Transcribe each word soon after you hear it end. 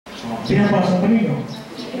Pinabasa po ninyo?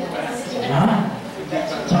 Ha?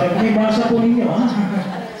 Pinabasa po ninyo, ha?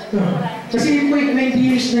 Kasi yun po 20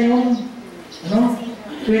 years na yun. Ano?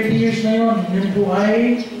 20 years na yun. Yun po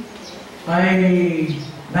ay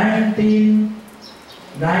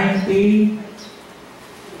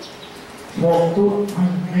 1994. Oh,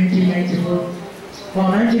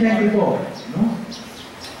 1994. No?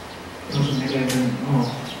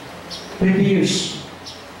 20 years.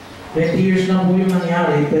 20 years na po yung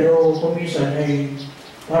nangyari, pero kumisan ay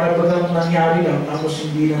para bagang nangyari lang, tapos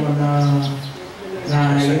hindi naman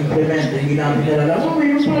na-implement, hindi namin nalala. Oh,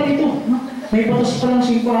 mayroon pala dito. No? May batas pa lang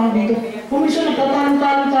simbahan dito. Kumisan,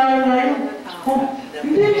 nagtatalo-talo tayo ngayon. Oh,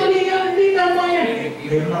 hindi, mali yan, hindi tama yan.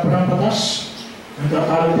 Mayroon na palang batas.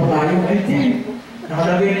 Nagtatalo pa tayo. Ay,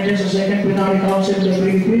 nakalagay na dyan sa Second Plenary Council of the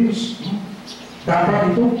Philippines.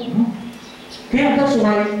 Dapat ito. Kaya that's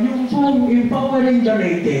why, yung empowering the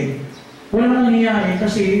laity, wala nangyayari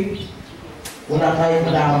kasi wala tayong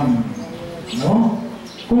alam. No?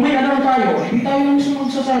 Kung may alam tayo, hindi tayo lang mismo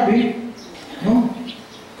magsasabi. No?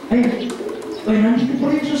 Ay, nandito pa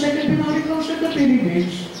rin sa Second Plenary Council of the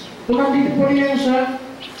Philippines. Kung nandito pa rin sa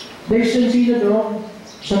Diocese Synod of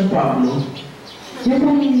San Pablo,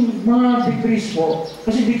 yung mga decrees po,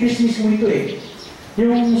 kasi decrees mismo ito eh.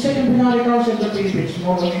 Yung Second Plenary Council of the Philippines,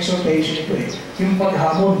 more on exhortation ito eh. Yung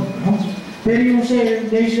paghamon. No? Pero yung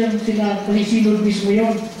Synod mismo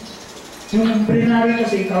yun. Yung plenary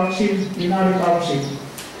kasi, Plenary Council,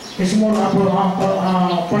 is more on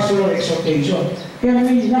pastoral exhortation. Kaya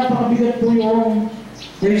may napakabigat po yung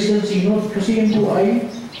Diocese Synod kasi yun po ay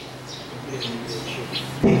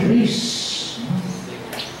decrees.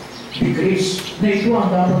 Na ito ang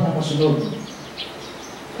dapat na masunod.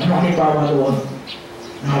 Ano ang ibawa doon?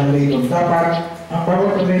 Nakalagay doon. Dapat, ang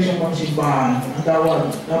bawat convention ng simbahan, ang bawat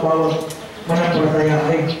manampalataya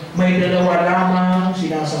ay may dalawa lamang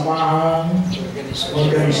sinasamahang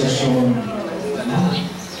organisasyon.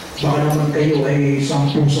 Baka naman kayo ay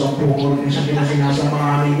 10 organisasyon na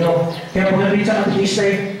sinasamahan ninyo. Kaya pagdating sa catechists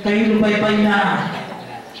ay kayo lumaypay na.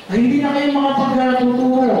 Ay hindi na kayo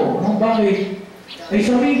makapagtuturo. Bakit? Ay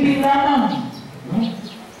sa meeting lamang. No?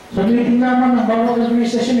 Sa meeting naman ng bawat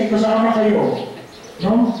administrasyon ay kasama kayo.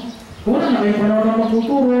 No? Wala na kayo panahon na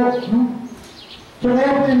magtuturo. No? So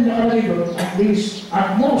kaya po yung nakalagay doon, at least,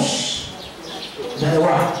 at most,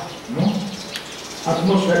 dalawa. No? At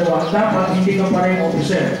most, dalawa. Dapat hindi ka parang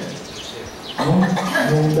officer. No?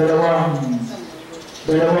 Yung dalawang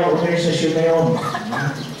organisasyon na yun.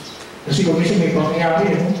 No? Kasi kung isa may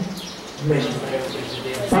pangyayari, no?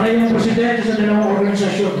 Para yung presidente sa dalawang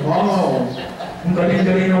organisasyon, wow! Ang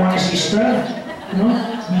galing-galing naman ni sister, no?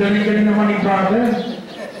 Ang galing-galing naman ni brother,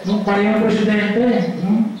 no? Para yung presidente,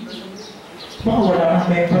 no? Baka wala nang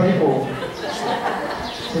member ito.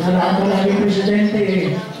 Kailangan ko lang yung presidente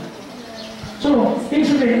eh. So, ibig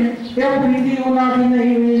sabihin, kaya po hindi ko natin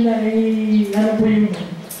ano po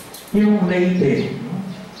yung laity,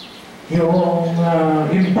 no? Yung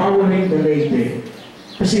empowering the laity.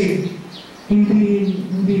 Kasi,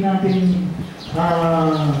 hindi natin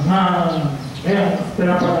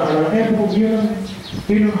pinapag-aaral. Kaya po yun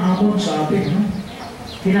ang hamon sa atin. No?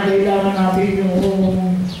 Kinakailangan natin yung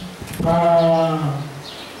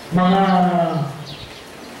mga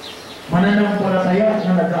mananampalataya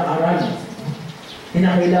na nag-aaral.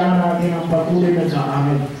 Kinakailangan natin ang patuloy na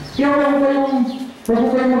nag-aaral. Kaya wag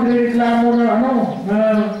ko kayong magreklamo na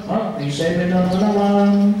may seminar na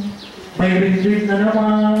naman, may retreat na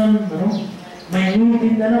naman, may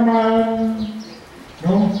meeting na naman,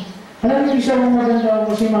 no? Alam niyo, isa mong maganda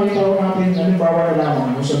kasi makita ko natin, halimbawa na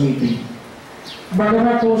lamang sa meeting. Bago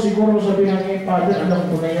na po, siguro sabi ng Father, alam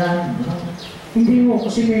ko na yan. No? Hindi mo,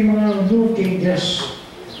 kasi may mga new changes.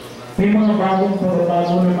 May mga bagong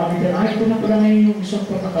pagbabago na makita. Ito na pala ngayon yung isang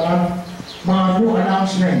pagkakaroon, mga new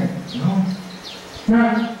announcement. No?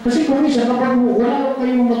 Kasi kung isa, kapag wala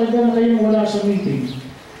kayong maganda na kayong wala sa meeting,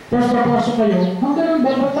 tapos papasok kayo, hanggang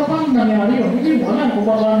ba't paano nangyari yun? Hindi mo alam kung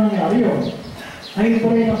baka nangyari yun. Ay,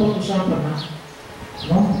 pa rin ang pag-usapan na.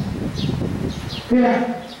 No?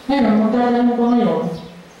 Kaya, ngayon, magkakaroon mo ba ngayon,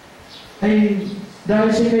 ay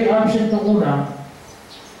dahil siya kay absent ng una,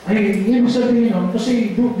 ay ibig sabihin nun,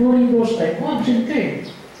 kasi during those time, absent ka eh.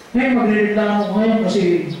 Ngayon, magre-reklamo ngayon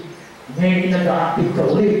kasi may nag-a-active ka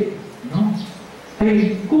ulit. No?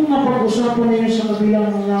 Ay, kung napag-usapan na yun sa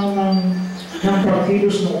kabilang ng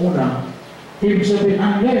pagkilos ng una, ibig sabihin,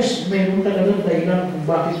 unless mayroon talagang dahilan kung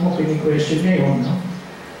bakit mo pini-question ngayon, no?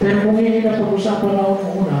 Pero kung hindi na pag-usapan na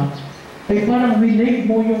ng una, ay parang winake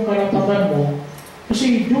mo yung karapatan mo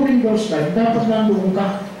kasi during those time, dapat nandoon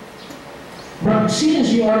ka. But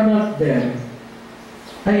since you are not there,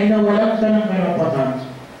 ay nawalan ka ng karapatan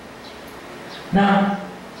na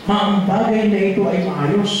ang bagay na ito ay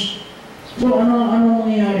maayos. So, ano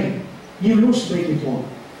mangyayari? You lose by default.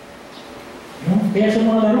 No? Kaya sa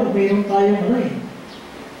mga laro, mayroon tayong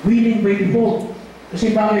winning by default.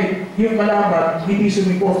 Kasi bakit? Yung kalaban, hindi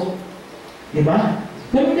sumipot. Diba?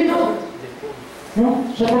 Ganun din ako. No?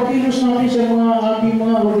 Sa pagkilos natin sa ating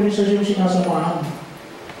mga organisasyon sinasamahan.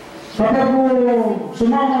 Kapag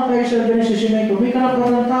sumama tayo sa organisasyon na ito, may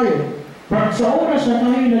karapatan tayo. But sa oras na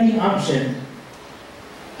tayo naging absent,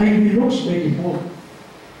 ay we lose by default.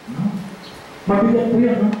 No? Mabigat po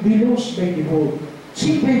yan, no? We lose by default.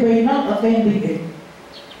 Simply by not attending it,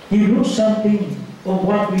 you lose something of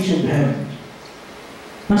what we should have.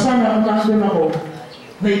 Nasana kung nandun ako,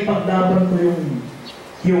 na ipaglaban ko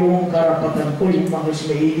yung karapatan ko, yung mga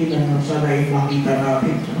maigi na sana ay makita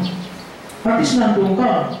natin. No? At least nandun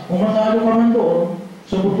ka. Kung matalo ka man doon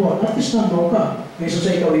sa butuan, at least nandun ka. Kaysa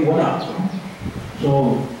sa ikaw ay wala. No? So,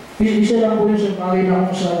 isa lang po yun sa bagay na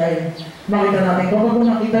kung sana ay makita natin. Kapag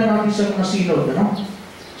nakita natin sa mga sinod, ano?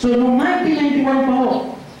 So, noong 1991 pa ho,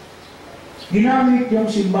 ginamit yung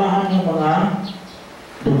simbahan ng mga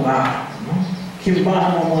duka. No?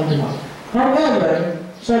 Simbahan ng mga duka. However,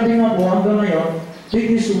 sabi nga po, hanggang ngayon, it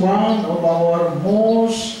is one of our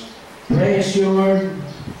most treasured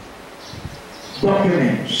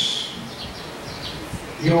documents.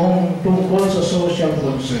 Yung tungkol sa social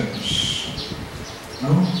concerns.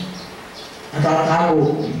 No?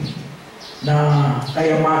 Natatago na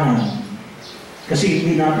kayamanan kasi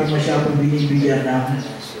hindi natin masyadong binibigyan ng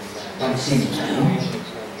pansin. No?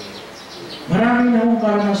 Marami na akong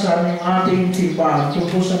karanasan yung ating simbahan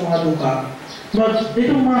tungkol sa mga duka. But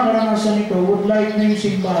itong mga karanasan ito, would like na yung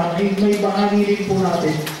simbahan ay may bahagi rin po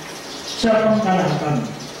natin sa pangkalahatan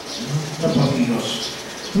na pagkilos.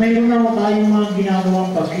 Mayroon na tayong mga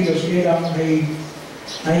ginagawang pagkilos kaya lang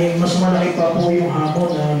ay mas malaki pa po yung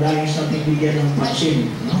hamon na dahil sa ating bigyan ng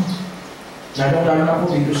pansin. No? Lalo na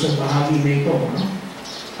po dito sa bahagi na ito. No?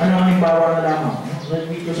 Ano ang halimbawa na lamang? No?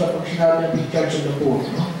 Dito sa pag-sinabi ng Church of the Poor.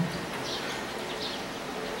 No?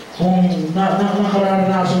 Kung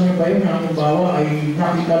nakaranasan niyo ba yun, halimbawa ay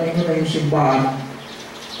nakita ninyo na yung simbahan,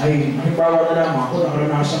 ay halimbawa na lamang ako,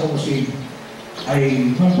 nakaranasan ko kasi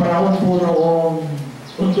ay nung panahon po noong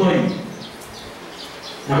undoy,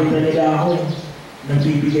 nakita nila ako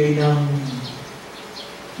nagbibigay ng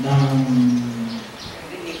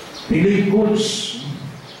relief goods.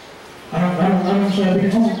 Anong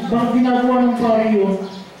sabi niya? Bakit ginagawa ng pari yun?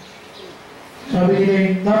 Sabi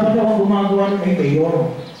nila, dapat ako gumagawa ng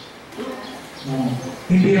mayor. No.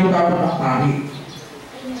 Hindi daw dapat ang pari.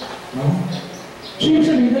 No? So yung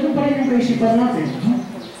sabihin, ganun pa rin yung kaisipan natin. No?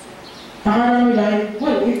 Akala nila,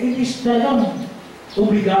 well, it is talagang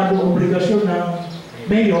obligasyon ng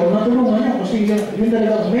mayor na tulungan niya kasi yun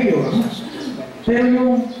talaga ang mayor. No? Pero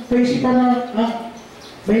yung kaisipan na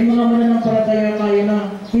may mga mananampalataya tayo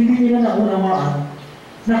na hindi nila naunawaan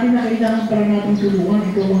na kinakailangan pa rin natin tulungan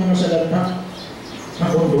ito mga nasa lagda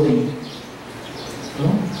ng ondoy.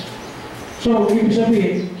 No? So, ibig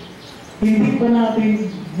sabihin, hindi pa natin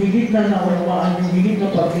higit na naunawaan yung higit na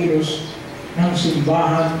pagkilos ng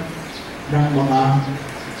simbahan ng mga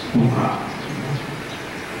duka.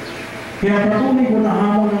 Kaya patuloy ko na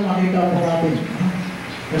hamon na makita po natin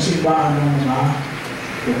na simbahan ng mga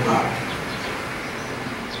duka.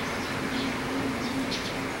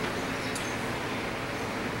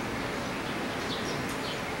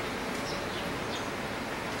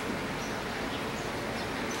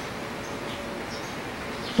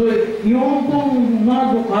 So, yung pong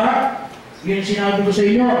mga duka, yun sinabi ko sa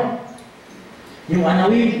inyo, yung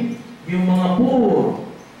anawin, yung mga poor.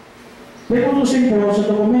 Pero tutusin po, sa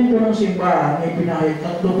dokumento ng simbahan, may pinahit,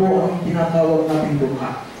 tatlo po ang tinatawag natin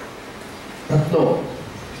duka. Tatlo.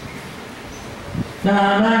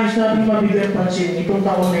 Na nais natin mabigyan pansin, itong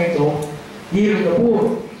taon na ito, Year of the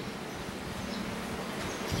Poor.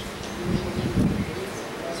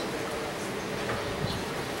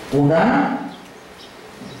 Una,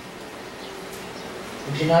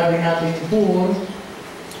 pag sinabi natin poor,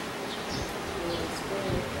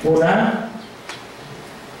 una,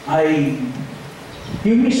 ay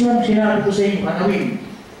yung mismo sinabi ko sa inyo, anawin.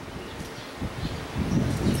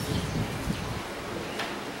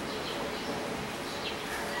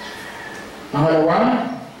 Pangalawa,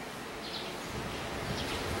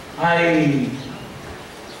 ay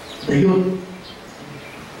the youth.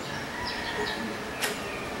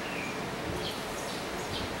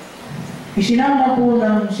 Isinama po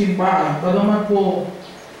ng simbahan, bagaman po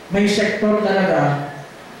may sektor talaga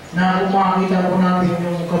na kung makakita po natin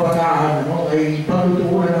yung kabataan, no, ay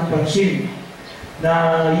pagtutuunan ng pansin na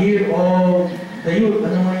Year of the Youth.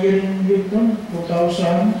 Ano nga year yung youth nun?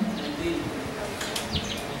 2000?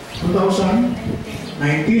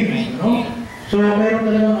 2019, no? So, meron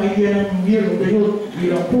talagang idea ng year of the youth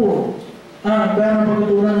bilang poor. Gano'ng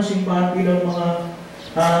pagkatunan ng simbahan bilang mga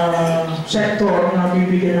sector na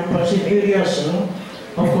bibigyan ng pansin areas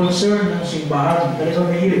of concern ng simbahan. Talagang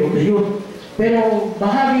may year of the youth. Pero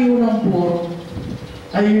bahagi yun ng poor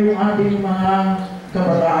ay yung ating mga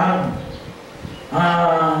kabataan.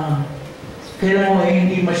 Kailan mo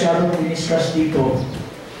hindi masyadong diniscuss dito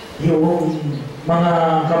yung mga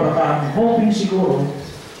kabataan. Hoping siguro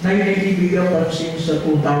na yun ay bibigyan pansin sa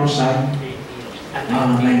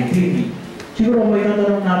 2019. Siguro may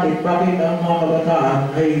tatanong natin bakit ang mga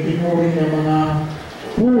kabataan ay tinuring ng mga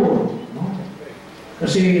poor. No?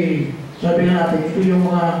 Kasi sabi na natin, ito yung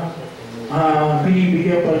mga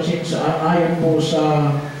binibigyan pansin sa ayon po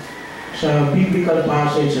sa biblical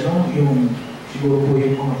passage, yung siguro po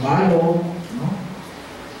yung mga balo, no?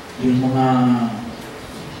 Yung mga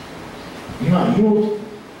youth,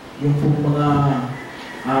 yung po mga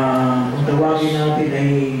kung tawagin natin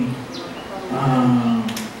ay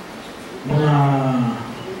mga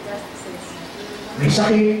may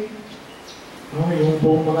sakit, no? Yung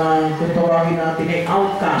po mga kung tawagin natin ay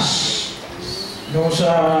outcast no,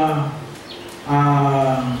 sa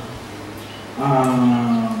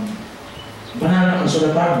banal na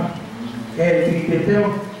kasulatan. Kaya pinipil.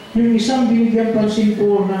 Pero yung isang binigyan pansin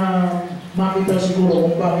po na makita siguro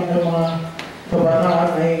kung bakit ang mga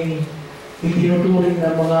kabataan ay itinuturing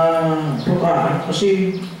na mga tukaan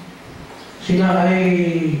kasi sila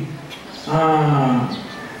ay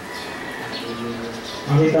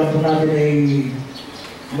makita po natin ay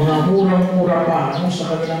mga murang-mura pa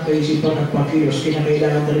sa kanilang kaisipan at pagkilos.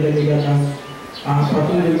 Kinakailangan talaga nila ng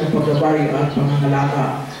patuloy na paggabay at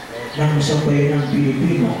pangangalaga ng isang bayan ng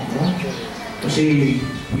Pilipino. No? Kasi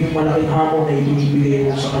yung malaking hamon na ibinibigay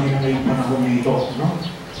mo sa kanila ngayong panahon na ito. No?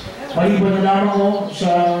 Maliban na lamang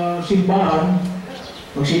sa simbahan,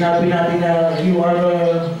 pag sinabi natin na you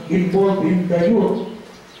are involved in the youth,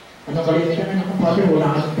 kalimitan na kapatid,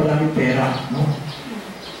 wala ka palagi pera. No?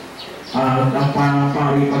 Ang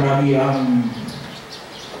pari palagi ang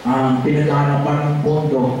pinaghahanapan ng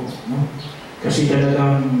pondo. No? Kasi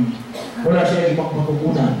talagang wala siya ibang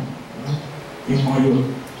pagkukunan. No? Yung mga youth.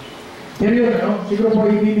 Pero yun, siguro po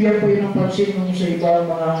ibibigyan po yun ng pansin sa ibang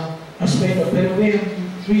mga aspeto. Pero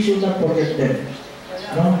we should not forget them.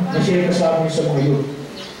 No? Na-share ka sa amin sa mga youth.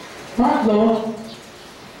 Pangatlo,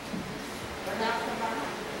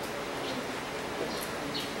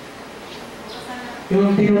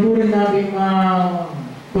 yung tinuturing natin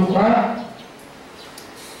tuka,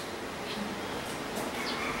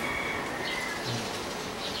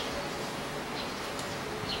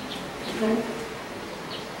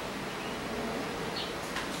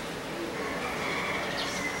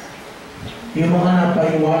 yung mga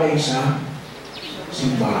napaiwalay sa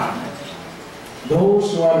simbahan.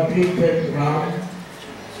 Those who are drifted from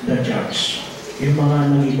the church. Yung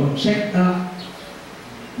mga nag-ibang sekta,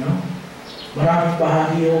 no? Maraming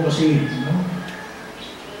bahagi yun kasi, no?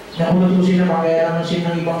 Nakutusin naman kaya naman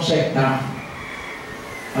sila ng ibang sekta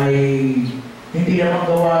ay hindi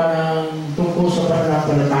naman gawa ng tungkol sa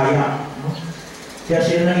pananampalataya. No? Kaya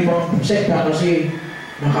sila ng ibang sekta kasi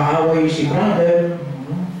nakaaway si brother,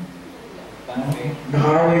 no?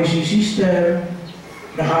 Nakaaway si sister,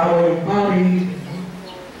 nakaaway yung pari,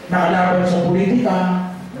 nakalaban sa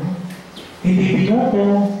politika, no? Hindi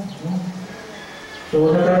binoto.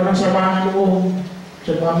 So, nagkaroon ng sama ng loob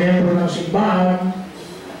sa mga membro ng simbahan.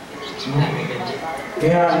 No?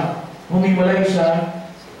 Kaya, humiwalay sa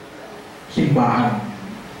simbahan.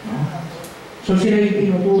 No? So, sila yung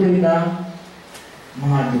tinuturing na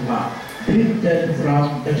mga duka. Drifted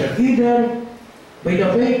from the church, either by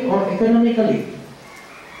the faith or economically.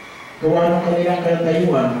 Gawa ng kanilang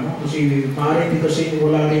katayuan. No? Kasi, maaaring dito kasi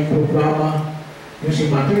wala rin programa yung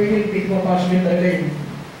simbahan. Pero hindi mapasok yun talaga yun.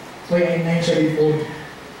 Kaya ngayon sa report,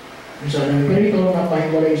 pero ito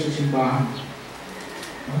napahiwalay sa simbahan.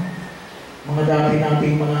 No? Mga dati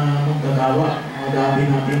nating mga manggagawa, mga dati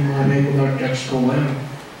nating mga regular churchgoer, no?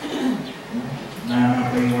 Na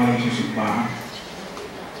napahiwalay sa simbahan.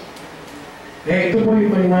 Ito po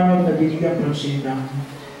yung maliwanag na binigyan pansin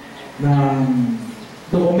ng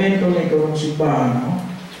dokumento na ito ng simbahan. No?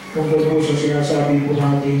 Kung po sa sinasabi po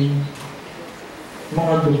natin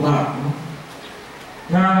mga duka. No?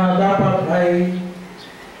 Na dapat ay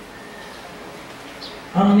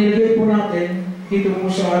ang nilagay po natin dito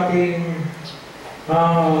po sa ating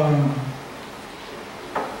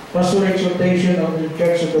pastoral exhortation of the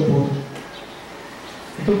Church of the Poor.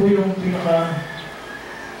 Ito po yung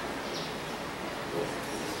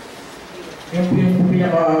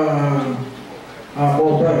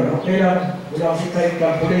cover. Okay lang, wala kasi tayong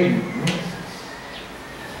tarpaulin.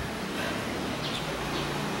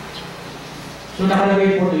 So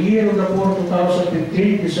nakalagay po, the year of the Lord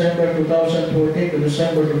 2015, December 2014 to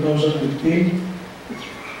December 2015,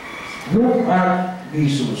 look at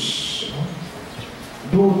Jesus.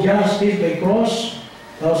 Do justice by cross,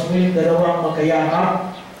 tapos may dalawang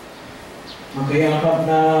makayakap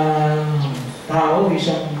na tao,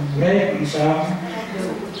 isang red, isang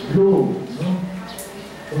blue.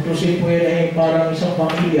 Tutusin po yun ay parang isang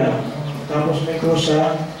pamilya. Tapos may cross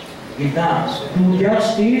sa gitna. Do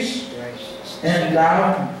justice and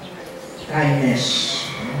love kindness.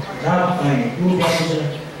 Love kindness. Do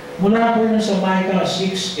justice. Mula po yun sa Micah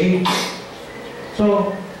 6:8.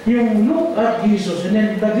 So, yung look at Jesus, and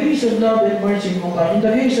then the grace of love and mercy and compassion.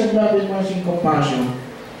 The grace of love and mercy and compassion,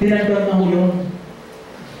 tinagdag na ho yun.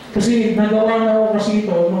 Kasi nagawa na ho kasi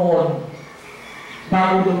ito noon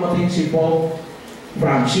bago dumating si Pope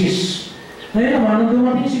Francis. Ngayon naman, nung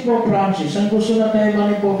dumating si Pope Francis, ang gusto na tema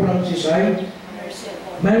ni Pope Francis ay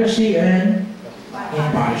mercy and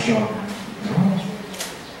compassion.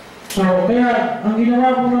 So, kaya, ang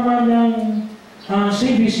ginawa po naman ng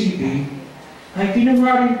CBCP ay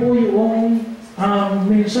kinuha rin po yung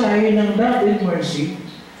mensahe ng love and mercy,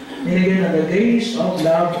 nilagyan na the grace of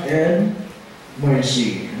love and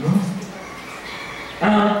mercy.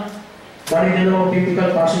 Bali dalawang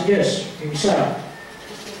biblical passages. Yung isa,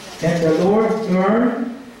 and the Lord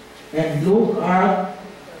turned and looked at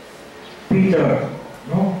Peter.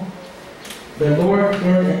 The Lord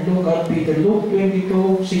turned and looked at Peter. Luke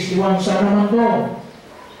 22:61. Saan naman to?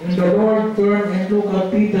 And the Lord turned and looked at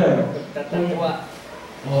Peter. Pagtatwa.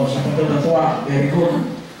 Sa pagtatwa. Very good.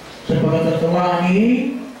 Sa pagtatwa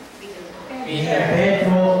ni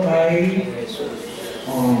Pedro kay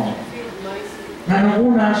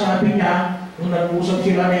nanunguna, sabi niya, nung nag-usap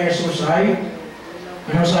sila ni Jesus ay,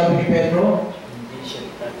 ano sabi ni Pedro?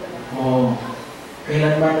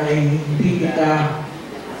 Kailanman ay hindi kita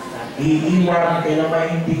iiwan,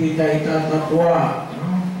 kailanman hindi kita itatatwa.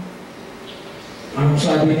 Anong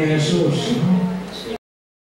sabi ni Jesus?